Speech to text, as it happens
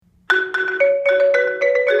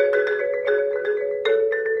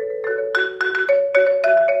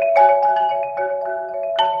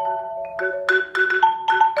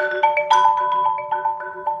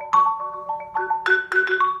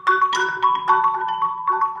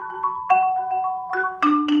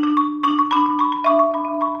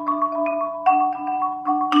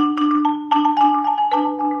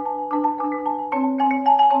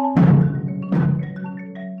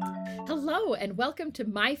welcome to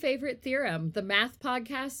My Favorite Theorem, the math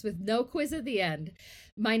podcast with no quiz at the end.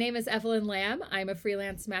 My name is Evelyn Lamb. I'm a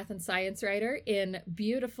freelance math and science writer in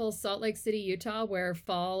beautiful Salt Lake City, Utah, where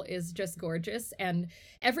fall is just gorgeous. And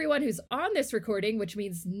everyone who's on this recording, which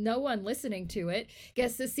means no one listening to it,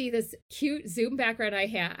 gets to see this cute Zoom background I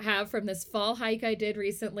have from this fall hike I did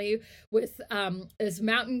recently with this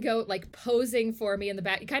mountain goat like posing for me in the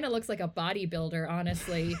back. It kind of looks like a bodybuilder,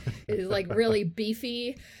 honestly. It's like really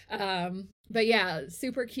beefy. But yeah,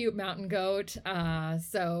 super cute mountain goat.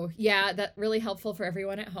 So yeah, that really helpful for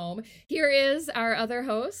everyone at home. Here is our other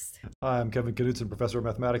host. Hi, I'm Kevin Knudsen, professor of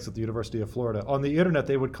mathematics at the University of Florida. On the internet,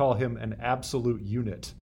 they would call him an absolute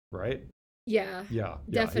unit, right? Yeah,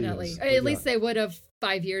 definitely. At least they would have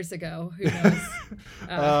 5 years ago. Who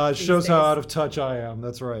knows? Shows how out of touch I am.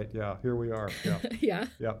 That's right. Yeah, here we are. Yeah.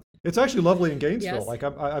 Yeah. It's actually lovely in Gainesville. Yes. Like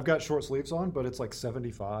I've got short sleeves on, but it's like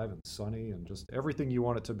 75 and sunny and just everything you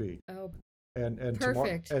want it to be. Oh, and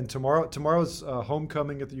perfect. Tomorrow's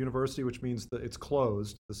homecoming at the university, which means that it's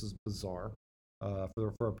closed. This is bizarre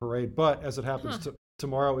for a parade. But as it happens,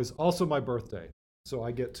 tomorrow is also my birthday, so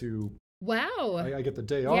I get to I get the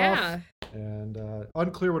day off. And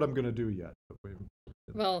unclear what I'm going to do yet.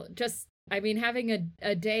 Well, just having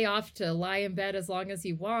a day off to lie in bed as long as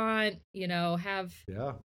you want. Have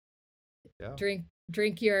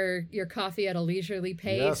drink your coffee at a leisurely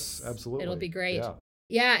pace. Yes, absolutely. It'll be great.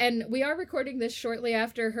 Yeah, and we are recording this shortly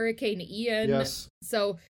after Hurricane Ian. Yes.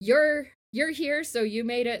 So you're here, so you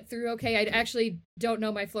made it through okay. I actually don't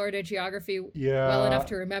know my Florida geography well enough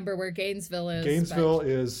to remember where Gainesville is. Gainesville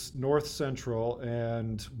is north central,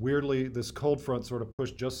 and weirdly, this cold front sort of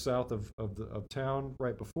pushed just south of town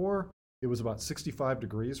right before. It was about 65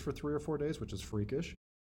 degrees for 3 or 4 days, which is freakish.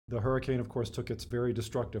 The hurricane, of course, took its very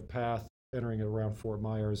destructive path, entering it around Fort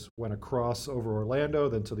Myers, went across over Orlando,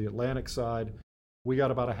 then to the Atlantic side. We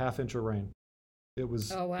got about a half inch of rain. It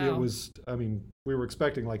was, we were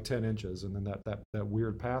expecting like 10 inches, and then that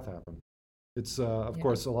weird path happened. It's of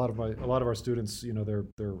course a lot of our students,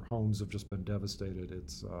 their homes have just been devastated.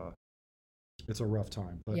 It's a rough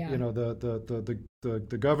time, but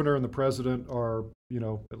the governor and the president are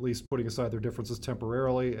at least putting aside their differences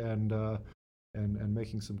temporarily and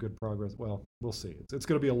making some good progress. Well, we'll see. It's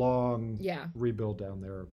going to be a long rebuild down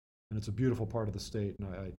there. And it's a beautiful part of the state,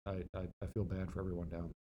 and I feel bad for everyone down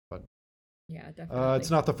there. But yeah, definitely. It's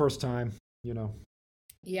not the first time,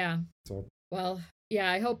 Yeah. So well, yeah,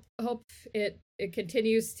 I hope it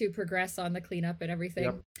continues to progress on the cleanup and everything.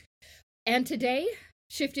 Yep. And today,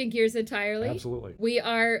 shifting gears entirely, absolutely, we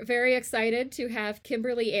are very excited to have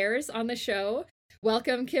Kimberly Ayers on the show.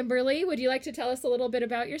 Welcome, Kimberly. Would you like to tell us a little bit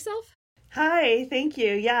about yourself? Hi, thank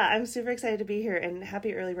you. Yeah, I'm super excited to be here, and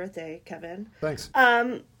happy early birthday, Kevin. Thanks.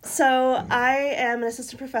 So I am an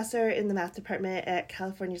assistant professor in the math department at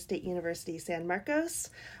California State University, San Marcos,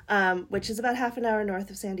 which is about half an hour north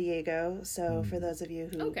of San Diego. So for those of you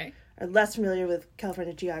who are less familiar with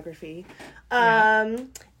California geography. And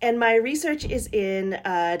my research is in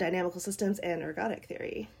dynamical systems and ergodic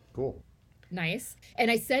theory. Cool. Nice.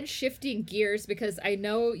 And I said shifting gears because I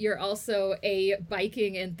know you're also a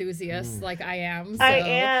biking enthusiast like I am. So. I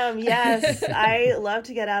am, yes. I love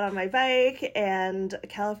to get out on my bike, and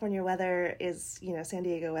California weather is, San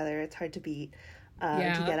Diego weather, it's hard to beat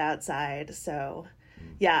to get outside. So,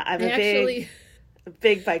 yeah, I'm a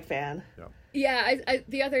big bike fan. Yeah. Yeah, I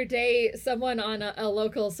the other day, someone on a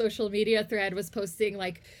local social media thread was posting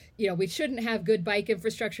like, we shouldn't have good bike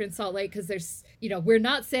infrastructure in Salt Lake because there's, we're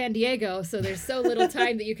not San Diego, so there's so little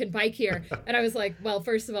time that you can bike here. And I was like, well,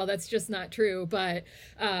 first of all, that's just not true. But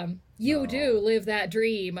you do live that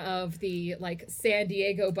dream of the like San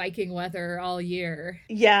Diego biking weather all year.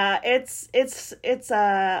 Yeah, it's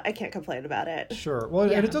I can't complain about it. Sure.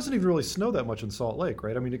 Well, and it doesn't even really snow that much in Salt Lake,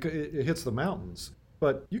 right? I mean, it hits the mountains.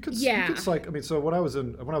 But you could cycle. I mean, so when I was a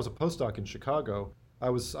postdoc in Chicago,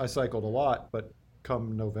 I cycled a lot, but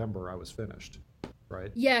come November I was finished, right?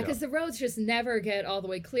 Yeah, because the roads just never get all the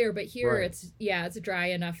way clear. But here it's dry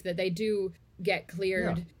enough that they do get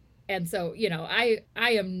cleared, and so I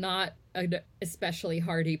am not an especially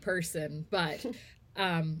hardy person, but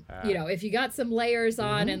if you got some layers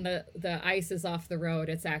on and the ice is off the road,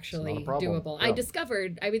 it's actually doable. Yeah. I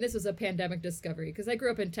discovered, this was a pandemic discovery because I grew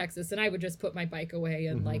up in Texas and I would just put my bike away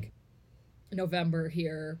in like November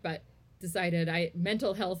here, but decided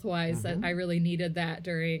mental health wise that I really needed that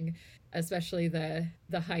during especially the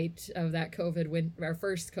height of that our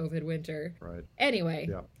first COVID winter. Right. Anyway,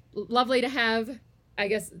 lovely to have I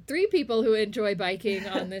guess 3 people who enjoy biking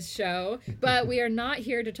on this show, but we are not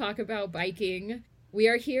here to talk about biking. We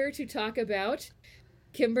are here to talk about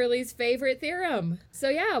Kimberly's favorite theorem. So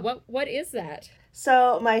yeah, what is that?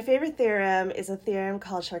 So my favorite theorem is a theorem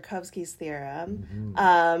called Sharkovsky's theorem,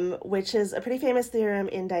 which is a pretty famous theorem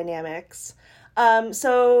in dynamics.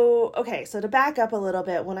 So to back up a little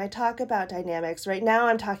bit, when I talk about dynamics, right now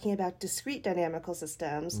I'm talking about discrete dynamical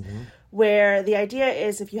systems, where the idea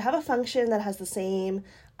is if you have a function that has the same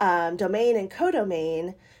domain and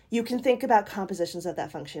codomain, you can think about compositions of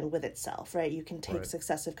that function with itself, right? You can take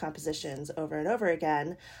successive compositions over and over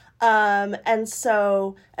again. And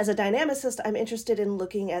so as a dynamicist, I'm interested in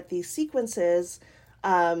looking at these sequences.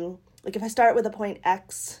 Like if I start with a point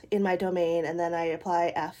x in my domain and then I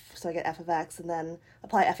apply f, so I get f of x, and then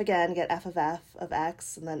apply f again, get f of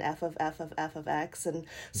x, and then f of x, and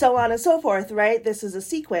so on and so forth, right? This is a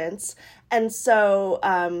sequence. And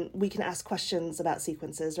so we can ask questions about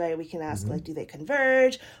sequences, right? We can ask, like, do they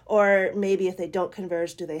converge? Or maybe if they don't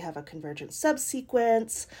converge, do they have a convergent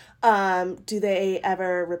subsequence? Do they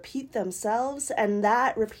ever repeat themselves? And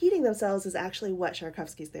that repeating themselves is actually what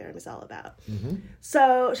Sharkovsky's theorem is all about.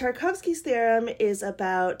 So Sharkovsky's theorem is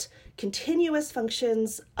about continuous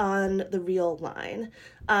functions on the real line.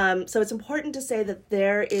 So it's important to say that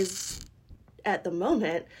there is, at the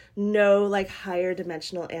moment, no like higher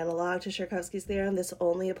dimensional analog to Sharkovsky's theorem. This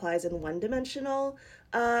only applies in one-dimensional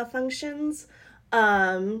functions.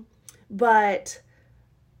 But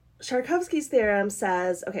Sharkovsky's theorem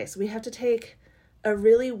says, okay, so we have to take a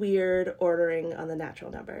really weird ordering on the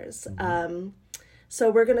natural numbers. So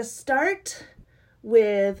we're going to start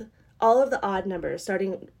with all of the odd numbers,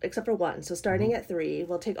 starting except for 1. So starting at 3,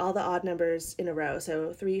 we'll take all the odd numbers in a row.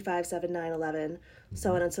 So 3, 5, 7, 9, 11,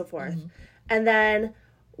 so on and so forth. And then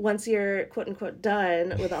once you're quote unquote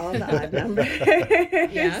done with all of the odd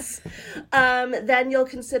numbers, then you'll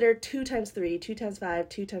consider 2 times 3, 2 times 5,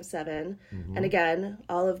 2 times 7. And again,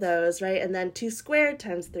 all of those, right? And then 2 squared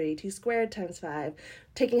times 3, 2 squared times 5,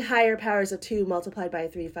 taking higher powers of 2 multiplied by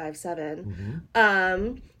 3, 5, 7.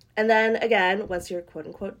 And then again, once you're quote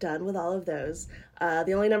unquote done with all of those,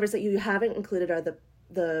 the only numbers that you haven't included are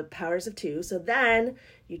the powers of 2. So then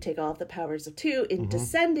you take all of the powers of 2 in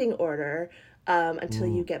descending order until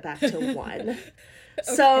you get back to 1.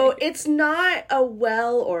 So it's not a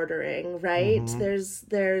well ordering, right?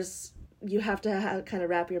 There's you have to kind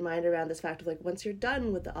of wrap your mind around this fact of like once you're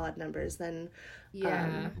done with the odd numbers, then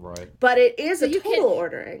right. But it is a total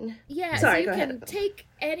ordering. Yeah, sorry. So you go can ahead. take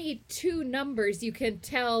any 2 numbers, you can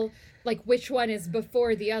tell like which one is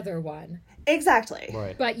before the other one. Exactly.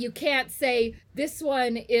 Right. But you can't say this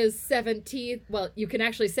one is 17th. Well, you can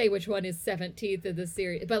actually say which one is 17th of the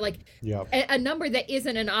series, but like a number that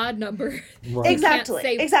isn't an odd number. Right. Exactly.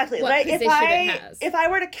 Right. If I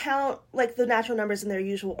were to count like the natural numbers in their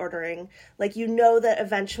usual ordering, like you know that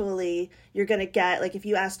eventually you're going to get, like if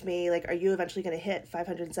you asked me like are you eventually going to hit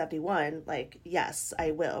 571, like yes, I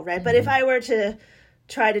will, right? But if I were to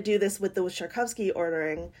try to do this with the Sharkovsky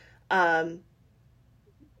ordering, that's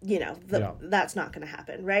not going to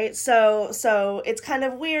happen, right? So it's kind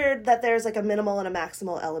of weird that there's like a minimal and a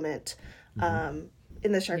maximal element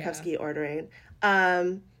in the Sharkovsky ordering.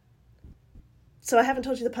 So I haven't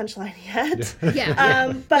told you the punchline yet.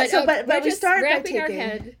 But we start by taking our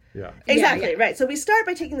head. Exactly, right. So we start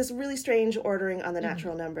by taking this really strange ordering on the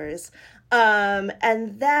natural numbers.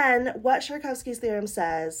 And then what Sharkovsky's theorem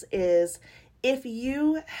says is if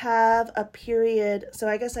you have a period, so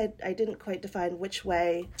I guess I didn't quite define which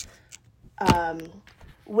way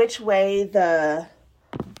the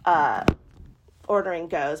ordering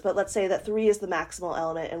goes, but let's say that 3 is the maximal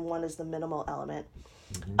element and 1 is the minimal element.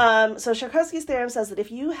 So Sharkovsky's theorem says that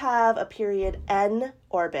if you have a period n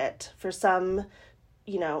orbit for some,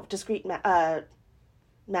 discrete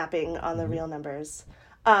mapping on the real numbers,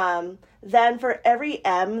 then for every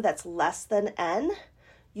m that's less than n,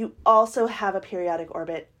 you also have a periodic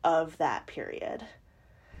orbit of that period.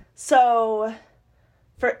 So,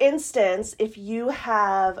 for instance, if you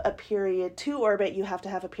have a period 2 orbit, you have to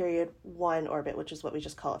have a period 1 orbit, which is what we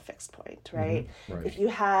just call a fixed point, right? Right. If you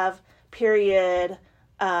have period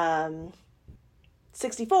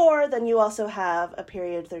 64, then you also have a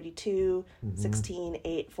period 32, 16,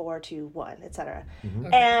 8, 4, 2, 1, etc.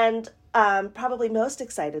 And probably most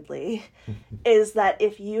excitedly is that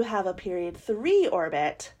if you have a period 3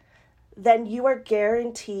 orbit, then you are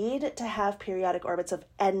guaranteed to have periodic orbits of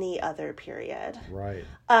any other period. Right.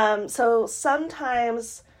 So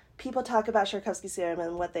sometimes people talk about Sharkovsky's theorem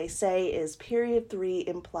and what they say is period 3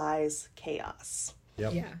 implies chaos.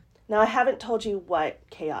 Yep. Yeah. Now, I haven't told you what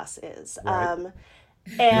chaos is. Right.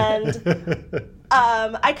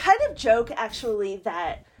 I kind of joke, actually,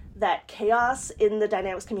 that chaos in the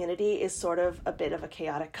dynamics community is sort of a bit of a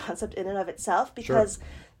chaotic concept in and of itself because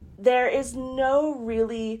there is no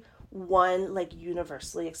really one like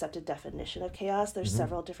universally accepted definition of chaos. There's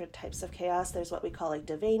several different types of chaos. There's what we call like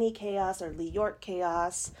Devaney chaos or Lee York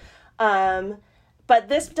chaos. But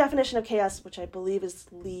this definition of chaos, which I believe is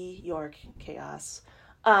Lee York chaos,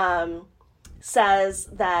 says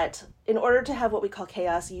that in order to have what we call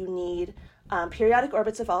chaos, you need periodic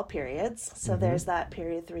orbits of all periods. So there's that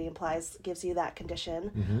period 3 gives you that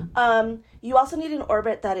condition. You also need an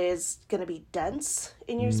orbit that is going to be dense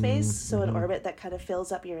in your space. So an orbit that kind of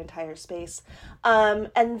fills up your entire space.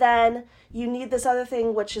 And then you need this other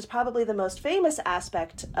thing, which is probably the most famous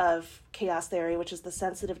aspect of chaos theory, which is the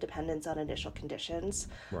sensitive dependence on initial conditions.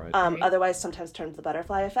 Right. Otherwise sometimes termed the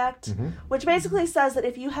butterfly effect, which basically says that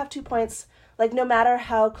if you have 2 points, like no matter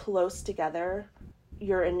how close together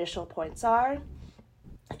your initial points are,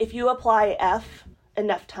 if you apply F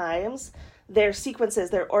enough times, their sequences,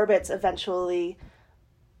 their orbits eventually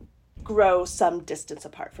grow some distance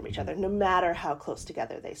apart from each other, no matter how close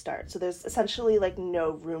together they start. So there's essentially like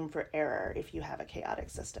no room for error if you have a chaotic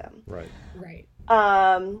system. Right.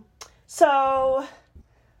 So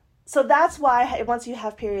that's why once you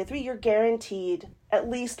have period 3, you're guaranteed at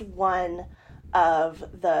least one of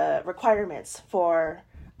the requirements for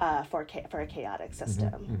a chaotic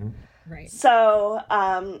system. Right. So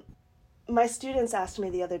my students asked me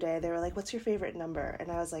the other day, they were like, what's your favorite number? And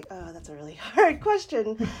I was like, oh, that's a really hard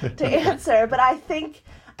question to answer. But I think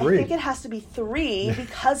it has to be 3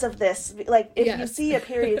 because of this. Like if you see a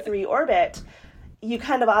period 3 orbit, you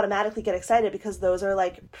kind of automatically get excited because those are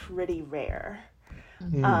like pretty rare.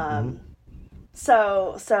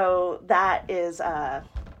 So that is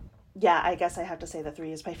I guess I have to say that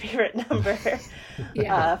 3 is my favorite number. For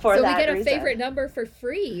so that we get a reason. favorite number for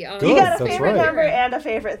free. Good, you got a that's favorite right. number and a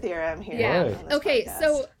favorite theorem here. Yeah. Right. Okay, podcast.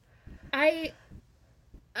 so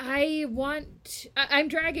I'm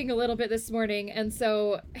dragging a little bit this morning, and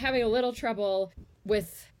so having a little trouble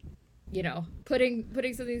with, putting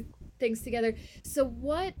some of these things together. So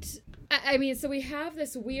so we have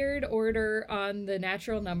this weird order on the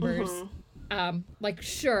natural numbers. Like,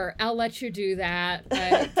 sure, I'll let you do that.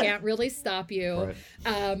 I can't really stop you.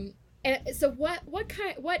 Right. And so what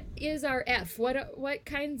is our F? What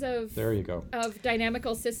kinds of There you go. of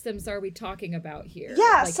dynamical systems are we talking about here?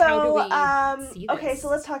 Yeah, like, so how do we see this? okay, so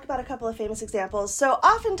let's talk about a couple of famous examples. So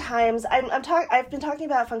oftentimes I've been talking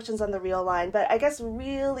about functions on the real line, but I guess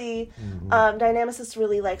really dynamicists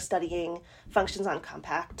really like studying functions on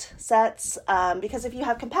compact sets, because if you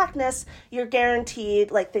have compactness, you're guaranteed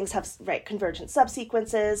like things have convergent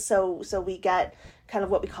subsequences, so we get kind of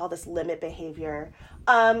what we call this limit behavior.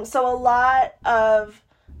 So a lot of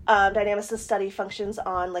dynamicists study functions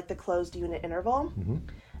on like the closed unit interval.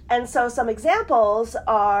 And so some examples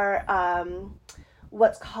are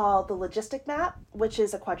what's called the logistic map, which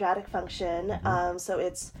is a quadratic function. So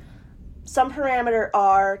it's some parameter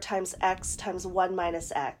r times x times 1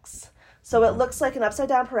 minus x. So it looks like an upside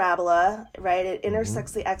down parabola, right? It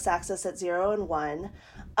intersects the x-axis at 0 and 1.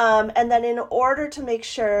 And then in order to make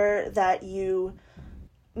sure that you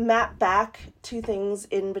map back to things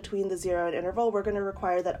in between the 0 and interval, we're going to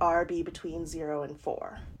require that r be between 0 and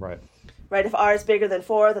 4. Right. If r is bigger than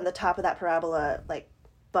 4, then the top of that parabola like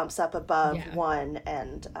bumps up above 1,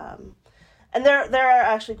 and there are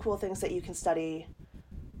actually cool things that you can study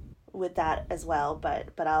with that as well,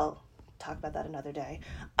 but I'll talk about that another day.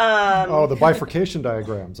 The bifurcation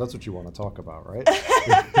diagrams, that's what you want to talk about, right?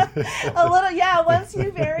 A little, yeah, once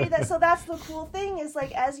you vary that. So that's the cool thing is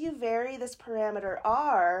like as you vary this parameter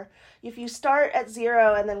r, if you start at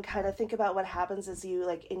 0 and then kind of think about what happens as you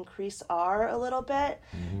like increase r a little bit,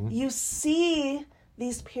 you see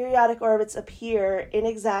these periodic orbits appear in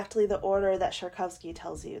exactly the order that Sharkovsky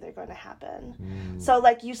tells you they're going to happen. So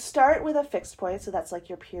like you start with a fixed point, so that's like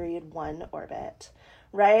your period 1 orbit.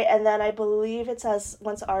 Right? And then I believe it says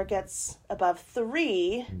once r gets above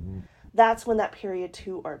 3, that's when that period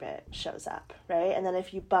 2 orbit shows up, right? And then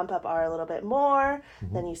if you bump up r a little bit more,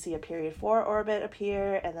 then you see a period 4 orbit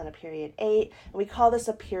appear, and then a period 8. And we call this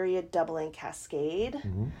a period doubling cascade.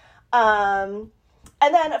 And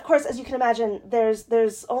then, of course, as you can imagine,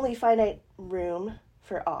 there's only finite room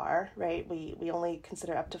for r, right? We only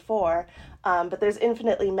consider up to 4, but there's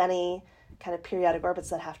infinitely many kind of periodic orbits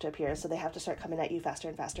that have to appear, so they have to start coming at you faster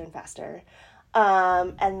and faster and faster.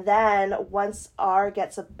 And then once r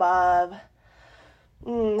gets above,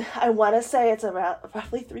 I want to say it's around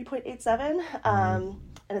roughly 3.87, and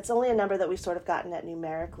it's only a number that we've sort of gotten at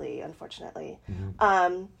numerically, unfortunately.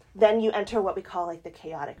 Then you enter what we call like the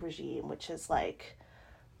chaotic regime, which is like,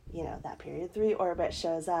 that period 3 orbit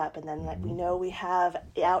shows up, and then like we know we have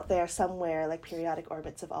out there somewhere like periodic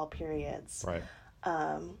orbits of all periods. Right.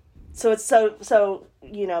 So it's so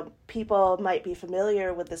people might be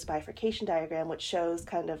familiar with this bifurcation diagram, which shows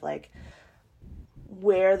kind of like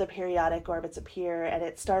where the periodic orbits appear, and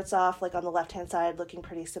it starts off like on the left hand side looking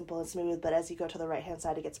pretty simple and smooth, but as you go to the right hand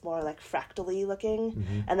side it gets more like fractally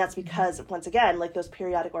looking, and that's because once again like those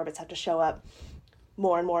periodic orbits have to show up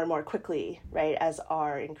more and more and more quickly, right, as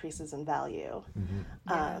R increases in value.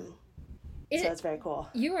 So it's very cool.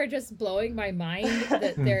 You are just blowing my mind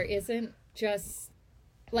that there isn't just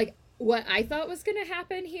like what I thought was going to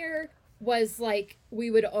happen here was like we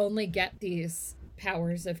would only get these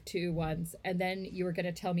powers of 2 ones, and then you were going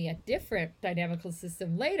to tell me a different dynamical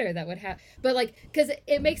system later that would have, but like, because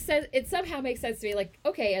it makes sense, it somehow makes sense to me, like,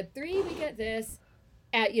 okay, at 3 we get this,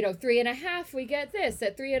 at 3.5 we get this,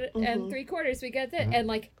 at 3 and 3/4 we get this, and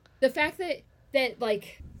like the fact that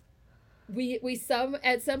like we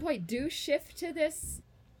at some point do shift to this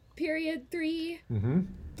period 3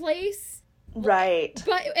 place, right?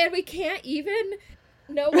 And we can't even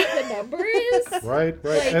know what the number is. Right.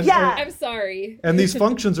 Like, I'm sorry. And these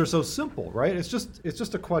functions are so simple, right? It's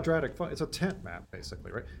just a quadratic it's a tent map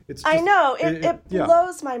basically, right? It's just, I know it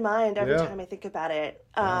blows my mind every time I think about it.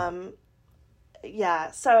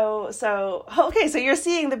 So okay, so you're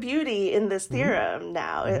seeing the beauty in this theorem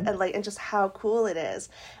now, and just how cool it is,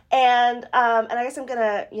 and I guess I'm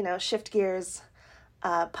gonna shift gears.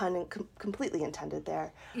 Pun completely intended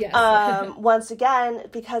there. Yes. Once again,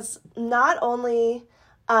 because not only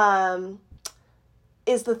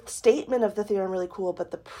is the statement of the theorem really cool,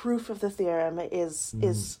 but the proof of the theorem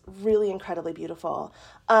is really incredibly beautiful.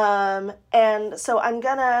 And so I'm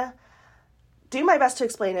gonna do my best to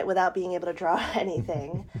explain it without being able to draw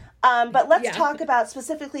anything. But let's talk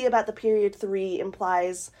specifically about the period 3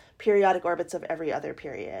 implies periodic orbits of every other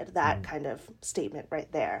period. That kind of statement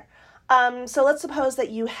right there. So let's suppose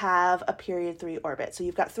that you have a period 3 orbit. So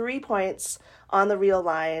you've got 3 points on the real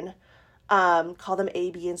line, call them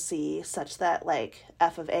A, B, and C, such that like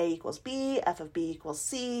f of A equals B, f of B equals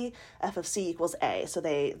C, f of C equals A. So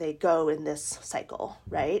they go in this cycle,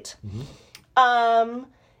 right?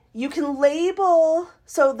 You can label,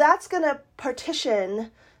 so that's going to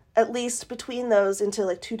partition at least between those into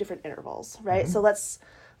like 2 different intervals, right? So let's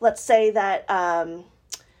say that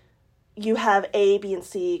you have A, B, and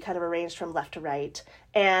C kind of arranged from left to right.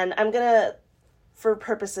 And I'm going to, for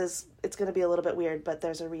purposes, it's going to be a little bit weird, but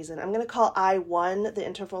there's a reason. I'm going to call I1 the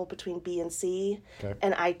interval between B and C,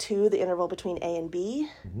 and I2 the interval between A and B.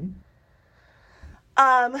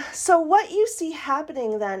 So what you see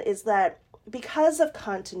happening then is that because of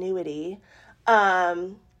continuity,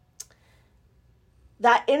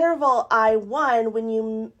 that interval I1, when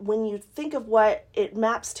you think of what it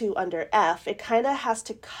maps to under F, it kind of has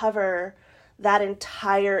to cover that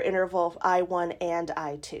entire interval of I1 and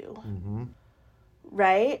I2.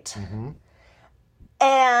 Right?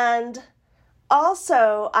 And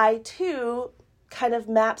also I2 kind of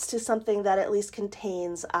maps to something that at least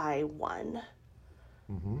contains I1.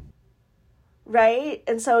 Right?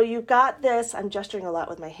 And so you've got this, I'm gesturing a lot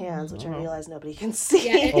with my hands, which I realize nobody can see.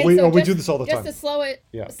 Yeah, we do this all the time. Just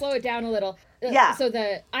to slow it down a little. So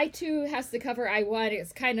the I2 has to cover I1.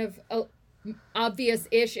 It's kind of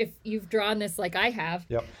obvious-ish if you've drawn this like I have.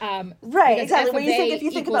 Right, exactly. If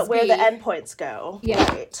you think about where the endpoints go.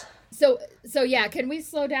 Right. So yeah, can we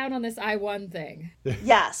slow down on this I1 thing?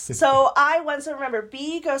 Yes. So I1, so remember,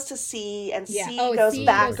 B goes to C and C goes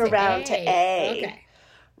back around to A. Okay.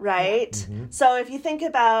 Right? So if you think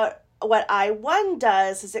about what I1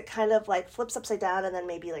 does is it kind of like flips upside down and then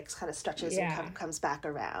maybe like kind of stretches and comes back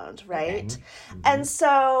around, right? And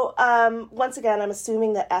so once again, I'm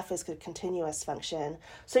assuming that F is a continuous function.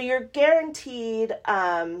 So you're guaranteed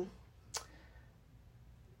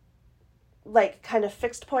like kind of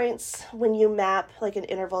fixed points when you map like an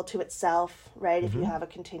interval to itself, right? If you have a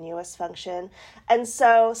continuous function. And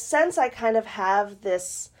so since I kind of have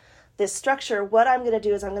this structure, what I'm going to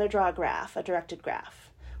do is I'm going to draw a graph, a directed graph,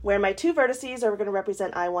 where my 2 vertices are going to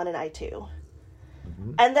represent I1 and I2.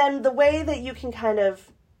 And then the way that you can kind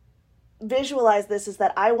of visualize this is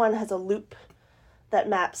that I1 has a loop that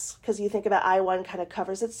maps, because you think about I1 kind of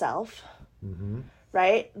covers itself,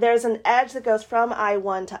 right? There's an edge that goes from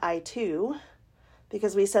I1 to I2,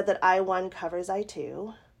 because we said that I1 covers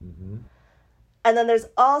I2. And then there's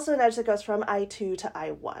also an edge that goes from I2 to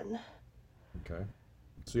I1. Okay.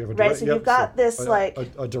 So you have you've got this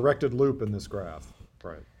a directed loop in this graph,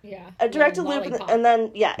 right? Yeah. A directed loop, and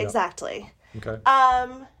then exactly. Okay.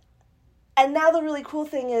 And now the really cool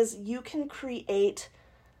thing is you can create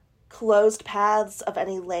closed paths of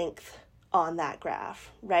any length on that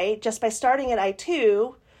graph, right? Just by starting at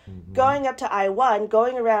I2, going up to I1,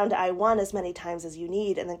 going around I1 as many times as you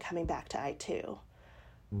need, and then coming back to I2,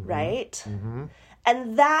 right?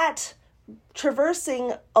 And that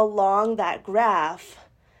traversing along that graph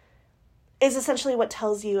is essentially what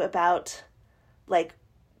tells you about like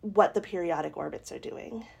what the periodic orbits are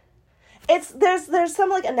doing. There's some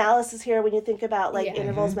like analysis here when you think about like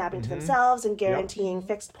intervals mapping to themselves and guaranteeing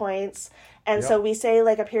fixed points. And so we say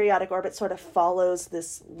like a periodic orbit sort of follows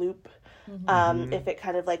this loop. If it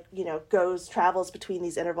kind of like, travels between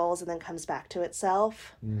these intervals and then comes back to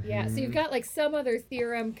itself. Yeah, so you've got like some other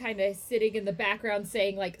theorem kind of sitting in the background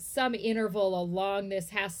saying like some interval along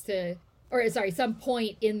this has to, some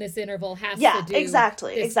point in this interval has to do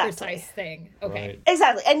this precise thing. Okay. Right.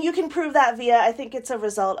 Exactly. And you can prove that via, I think it's a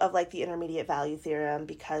result of like the intermediate value theorem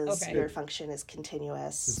because your function is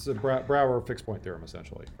continuous. It's a Brouwer fixed point theorem,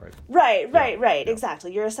 essentially, right? Right. Yeah.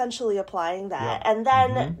 Exactly. You're essentially applying that. Yeah. And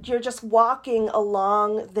then you're just walking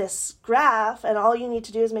along this graph, and all you need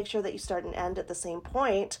to do is make sure that you start and end at the same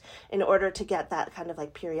point in order to get that kind of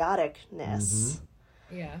like periodicness.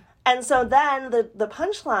 Yeah. And so then the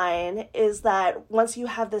punchline is that once you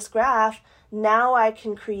have this graph, now I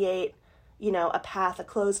can create, a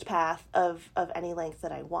closed path of any length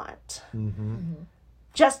that I want.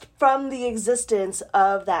 Just from the existence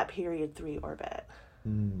of that period 3 orbit.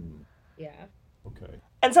 Yeah. Okay.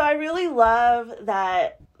 And so I really love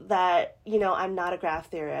that I'm not a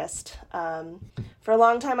graph theorist. For a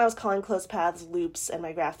long time, I was calling closed paths loops, and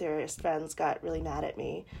my graph theorist friends got really mad at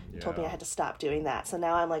me, told me I had to stop doing that. So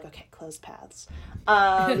now I'm like, okay, closed paths.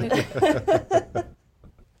 But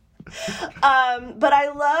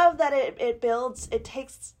I love that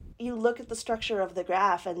you look at the structure of the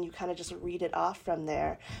graph and you kind of just read it off from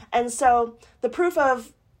there. And so the proof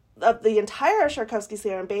of the entire Sharkovsky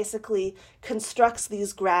theorem basically constructs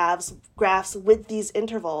these graphs with these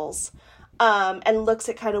intervals, and looks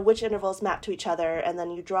at kind of which intervals map to each other, and then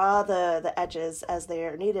you draw the edges as they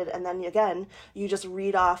are needed, and then again you just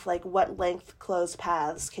read off like what length closed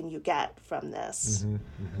paths can you get from this. There's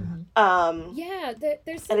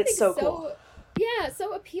something and it's so cool.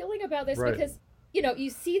 So appealing about this because you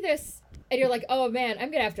see this and you're like, oh man, I'm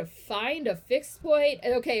gonna have to find a fixed point.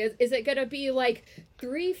 Okay, is it gonna be like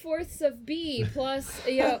 3/4 of B plus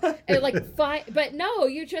but no,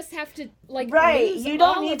 you just have to like you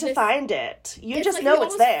don't need to find it. You just know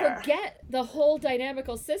it's there. Forget the whole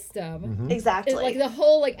dynamical system. Exactly. Like the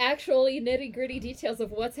whole like actually nitty-gritty details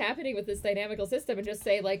of what's happening with this dynamical system, and just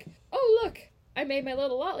say like, oh look, I made my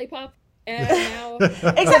little lollipop. And now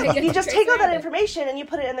exactly, you just take all that information and you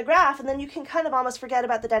put it in the graph, and then you can kind of almost forget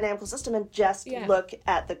about the dynamical system and just look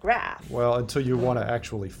at the graph. Well, until you want to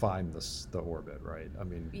actually find the orbit, right? I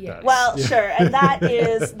mean, sure, and that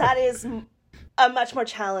is a much more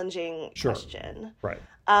challenging question, right?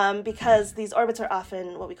 Because these orbits are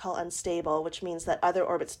often what we call unstable, which means that other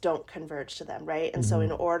orbits don't converge to them, right? And so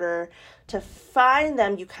in order to find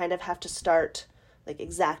them, you kind of have to start like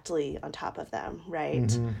exactly on top of them,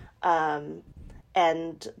 right?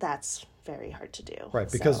 And that's very hard to do, right?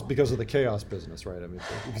 Because of the chaos business, right? I mean,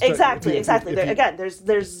 exactly. Again,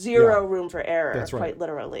 there's zero room for error. That's right. Quite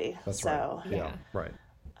literally. That's right. Right.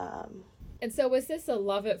 And so was this a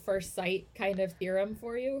love at first sight kind of theorem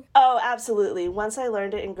for you? Oh, absolutely. Once I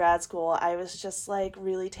learned it in grad school, I was just like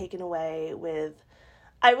really taken away with.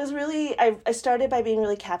 I started by being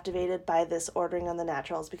really captivated by this ordering on the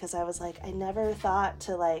naturals, because I was like, I never thought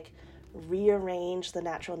to like rearrange the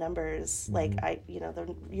natural numbers. Like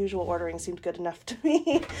the usual ordering seemed good enough to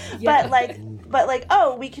me. But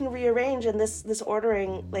oh, we can rearrange, and this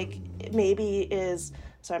ordering like maybe is.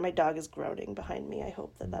 Sorry, my dog is groaning behind me. I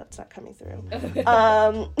hope that's not coming through.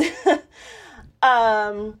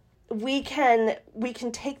 We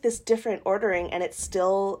can take this different ordering and it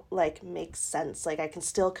still like makes sense. Like I can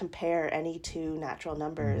still compare any two natural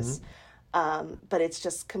numbers, but it's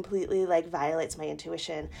just completely like violates my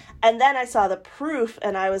intuition. And then I saw the proof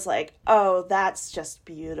and I was like, oh, that's just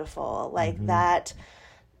beautiful. Like that,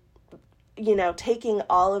 taking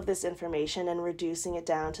all of this information and reducing it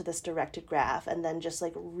down to this directed graph and then just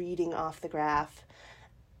like reading off the graph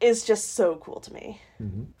is just so cool to me.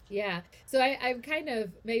 Yeah. So I'm kind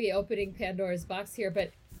of maybe opening Pandora's box here,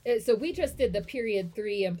 but so we just did the period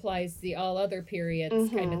 3 implies the all other periods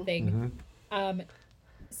kind of thing.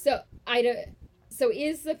 So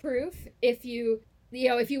is the proof if you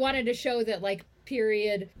wanted to show that like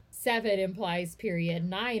period 7 implies period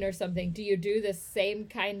 9 or something, do you do the same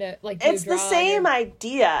kind of like? It's the same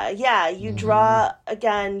idea. Yeah. You draw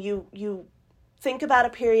again, think about a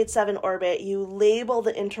period 7 orbit, you label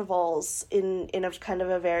the intervals in a kind of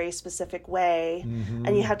a very specific way,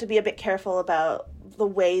 and you have to be a bit careful about the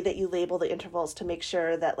way that you label the intervals to make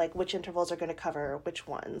sure that like which intervals are going to cover which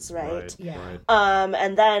ones, right? Yeah.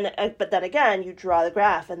 And then, but then again, you draw the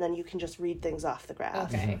graph, and then you can just read things off the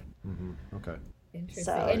graph. Okay. Okay. Interesting.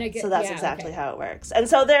 So that's exactly how it works. And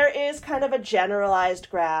so there is kind of a generalized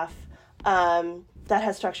graph that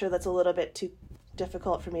has structure that's a little bit too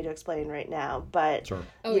difficult for me to explain right now, but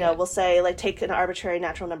we'll say like take an arbitrary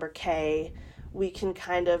natural number k, we can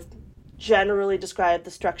kind of generally describe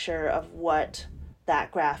the structure of what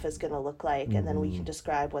that graph is going to look like, and then we can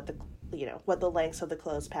describe what the lengths of the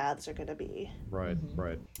closed paths are going to be. Right.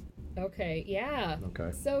 Okay. Yeah.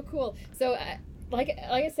 Okay. So cool. So like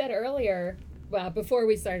I said earlier, before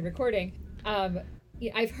we started recording,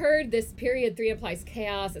 I've heard this period 3 implies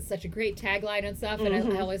chaos. It's such a great tagline and stuff. And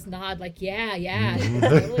I always nod like, yeah, it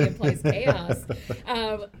totally implies chaos.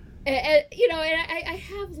 And I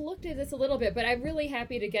have looked at this a little bit, but I'm really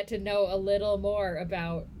happy to get to know a little more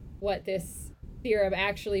about what this theorem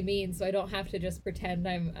actually means, so I don't have to just pretend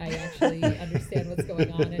I actually understand what's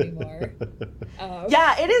going on anymore.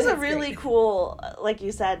 It is a really cool, like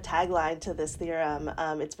you said, tagline to this theorem.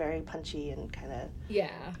 It's very punchy and kind of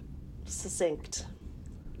succinct.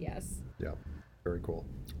 Yes. Yeah, very cool.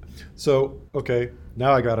 So, okay,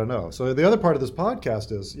 now I got to know. So the other part of this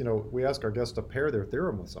podcast is, we ask our guests to pair their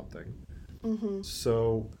theorem with something.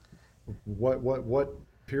 So what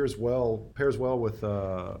pairs well with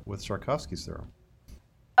Sharkovsky's theorem?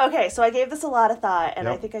 Okay, so I gave this a lot of thought, and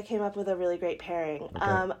I think I came up with a really great pairing.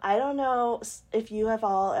 Okay. I don't know if you have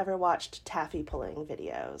all ever watched taffy pulling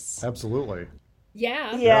videos. Absolutely.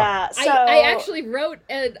 Yeah. So I actually wrote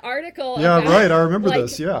an article about, right, I remember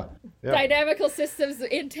this, dynamical systems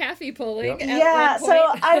in taffy pulling. So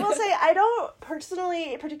I will say I don't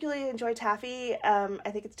personally particularly enjoy taffy.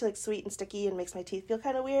 I think it's too sweet and sticky and makes my teeth feel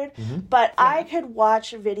kind of weird. But I could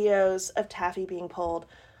watch videos of taffy being pulled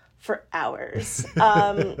for hours.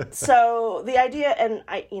 So the idea, and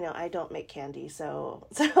I don't make candy, so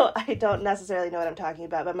I don't necessarily know what I'm talking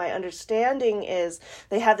about, but my understanding is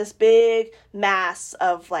they have this big mass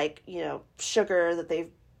of sugar that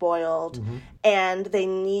they've boiled, and they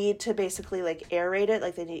need to basically aerate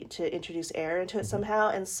it, they need to introduce air into it somehow.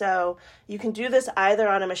 And so you can do this either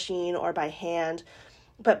on a machine or by hand.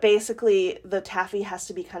 But basically, the taffy has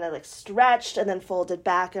to be kind of stretched and then folded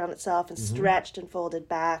back on itself, and stretched and folded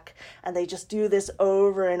back. And they just do this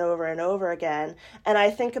over and over and over again. And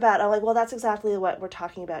I think about, I'm like, well, that's exactly what we're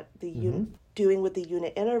talking about doing with the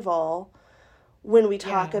unit interval when we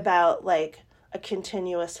talk about a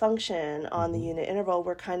continuous function on the unit interval.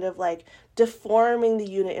 We're kind of deforming the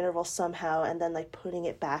unit interval somehow and then putting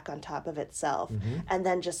it back on top of itself, and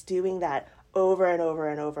then just doing that over and over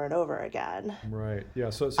and over and over again. Right. Yeah.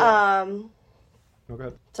 So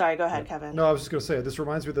okay. Sorry, go ahead, Kevin. No, I was just going to say, this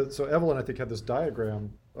reminds me that, so Evelyn, I think, had this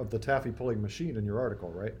diagram of the taffy pulling machine in your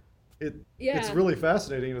article, right? It's really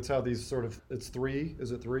fascinating. It's how these is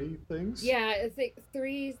it three things? Yeah, it's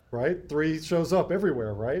 3. Right? 3 shows up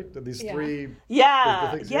everywhere, right? These 3.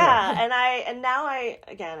 Yeah. And now I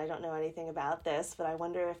don't know anything about this, but I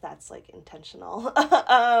wonder if that's intentional.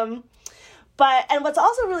 And what's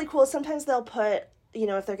also really cool is sometimes they'll put,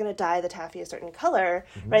 if they're going to dye the taffy a certain color,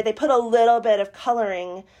 right, they put a little bit of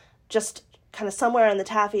coloring just kind of somewhere in the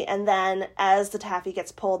taffy, and then as the taffy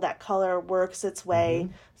gets pulled, that color works its way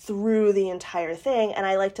through the entire thing. And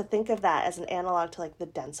I like to think of that as an analog to the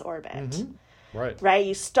dense orbit. Right?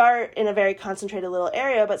 You start in a very concentrated little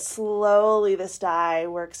area, but slowly this dye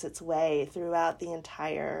works its way throughout the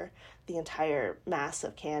entire mass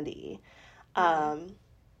of candy.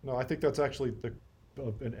 No, I think that's actually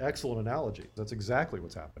an excellent analogy. That's exactly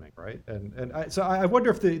what's happening, right? So I wonder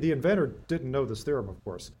if the inventor didn't know this theorem, of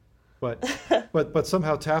course, but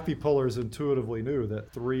somehow taffy pullers intuitively knew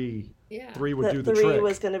that 3 would do the trick. 3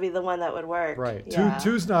 was going to be the one that would work. Right. Yeah.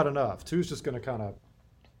 2's not enough. 2's just going to kind of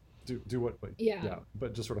do what,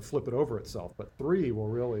 but just sort of flip it over itself. But 3 will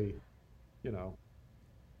really,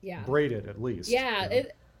 braid it at least. Yeah,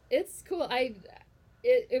 it's cool.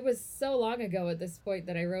 It was so long ago at this point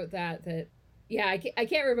that I wrote that I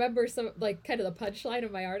can't remember some kind of the punchline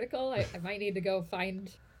of my article. I might need to go find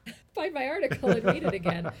my article and read it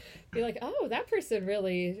again. Be like, oh, that person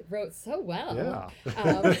really wrote so well. Yeah.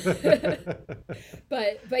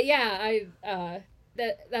 But yeah,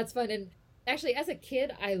 that's fun. And actually, as a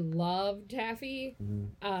kid, I loved taffy.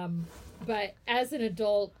 But as an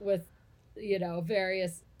adult with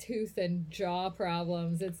various tooth and jaw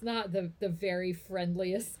problems. It's not the very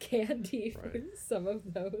friendliest candy for some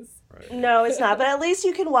of those. Right. No, it's not. But at least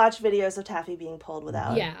you can watch videos of taffy being pulled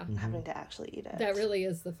without having to actually eat it. That really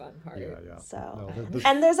is the fun part. Yeah. So,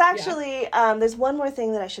 and there's actually there's one more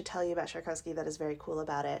thing that I should tell you about Sharkovsky that is very cool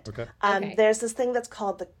about it. Okay. There's this thing that's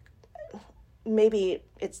called maybe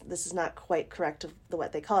this is not quite correct of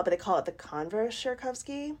what they call it, but they call it the Converse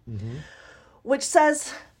Sharkovsky, which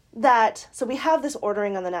says that, so we have this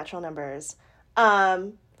ordering on the natural numbers.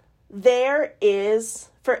 There is,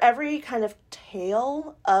 for every kind of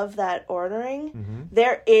tail of that ordering,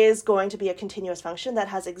 there is going to be a continuous function that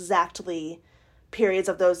has exactly periods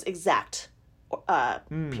of those exact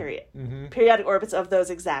periodic orbits of those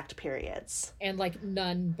exact periods. And like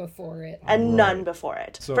none before it. And none before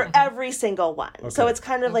it. So, for every single one. Okay. So it's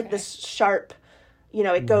kind of like this sharp,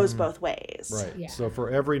 it goes both ways. Right. Yeah. So for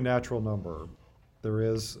every natural number, there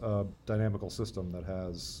is a dynamical system that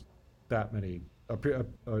has that many of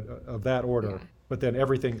that order, but then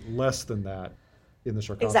everything less than that in the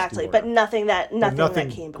Sharkovsky exactly, order. But nothing that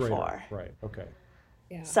came before. Right. Okay.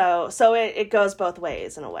 Yeah. So it goes both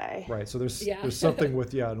ways in a way. Right. So there's something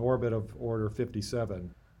with an orbit of order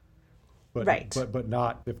 57, but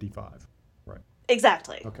not 55. Right.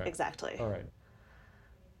 Exactly. Okay. Exactly. All right.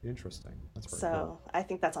 Interesting. That's very cool. I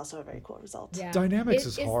think that's also a very cool result. Yeah. Dynamics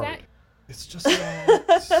is hard. It's just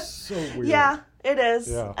so weird. Yeah, it is.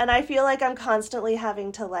 Yeah. And I feel like I'm constantly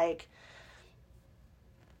having to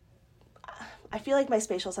I feel like my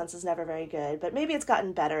spatial sense is never very good, but maybe it's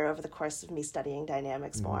gotten better over the course of me studying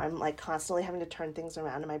dynamics more. I'm constantly having to turn things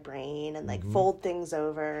around in my brain and fold things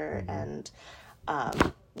over, and I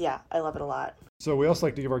love it a lot. So we also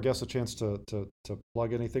like to give our guests a chance to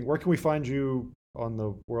plug anything. Where can we find you on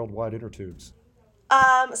the worldwide intertubes?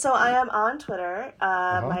 So I am on Twitter.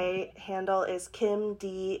 My handle is Kim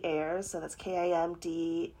D Ayers, so that's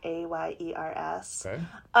KIMDAYERS. Okay.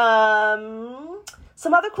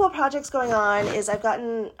 Some other cool projects going on is I've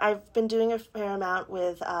been doing a fair amount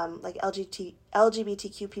with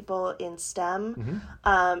LGBTQ people in STEM,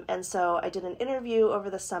 and so I did an interview over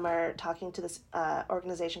the summer talking to this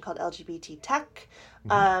organization called LGBT Tech,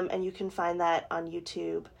 and you can find that on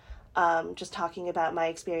YouTube. Just talking about my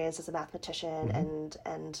experience as a mathematician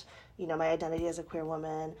and my identity as a queer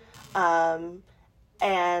woman.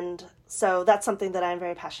 And so that's something that I'm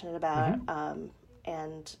very passionate about.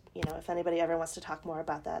 And, if anybody ever wants to talk more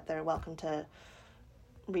about that, they're welcome to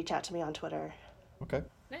reach out to me on Twitter. Okay.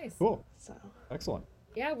 Nice. Cool. So excellent.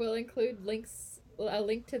 Yeah, we'll include a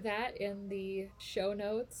link to that in the show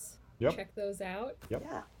notes. Yep. Check those out. Yep.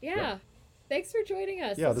 Yeah. Yep. Thanks for joining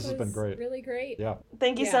us. Yeah, this has been great. Really great. Yeah.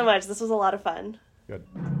 Thank you so much. This was a lot of fun. Good.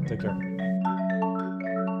 Take care.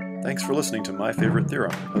 Thanks for listening to My Favorite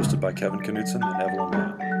Theorem, hosted by Kevin Knutson and Evelyn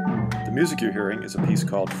Lamb. The music you're hearing is a piece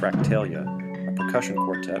called Fractalia, a percussion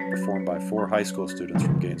quartet performed by 4 high school students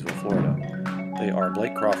from Gainesville, Florida. They are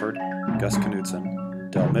Blake Crawford, Gus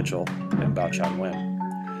Knutson, Del Mitchell, and Bao Chan Wen.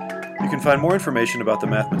 You can find more information about the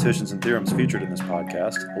mathematicians and theorems featured in this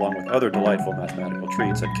podcast, along with other delightful mathematical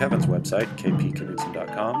treats, at Kevin's website,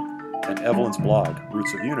 kpknutson.com, and Evelyn's blog,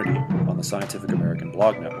 Roots of Unity, on the Scientific American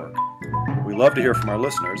Blog Network. We love to hear from our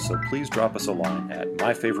listeners, so please drop us a line at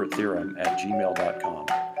myfavoritetheorem@gmail.com,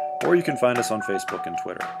 or you can find us on Facebook and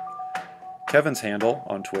Twitter. Kevin's handle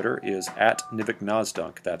on Twitter is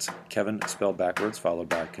 @NivikNozdunk. That's Kevin spelled backwards, followed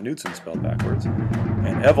by Knutson spelled backwards.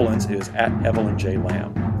 And Evelyn's is @Evelyn J.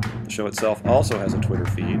 Lamb. The show itself also has a Twitter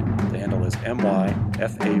feed. The handle is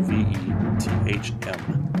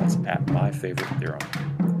MYFAVETHM. That's @MyFavoriteTheorem.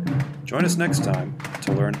 Join us next time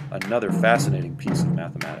to learn another fascinating piece of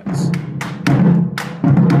mathematics.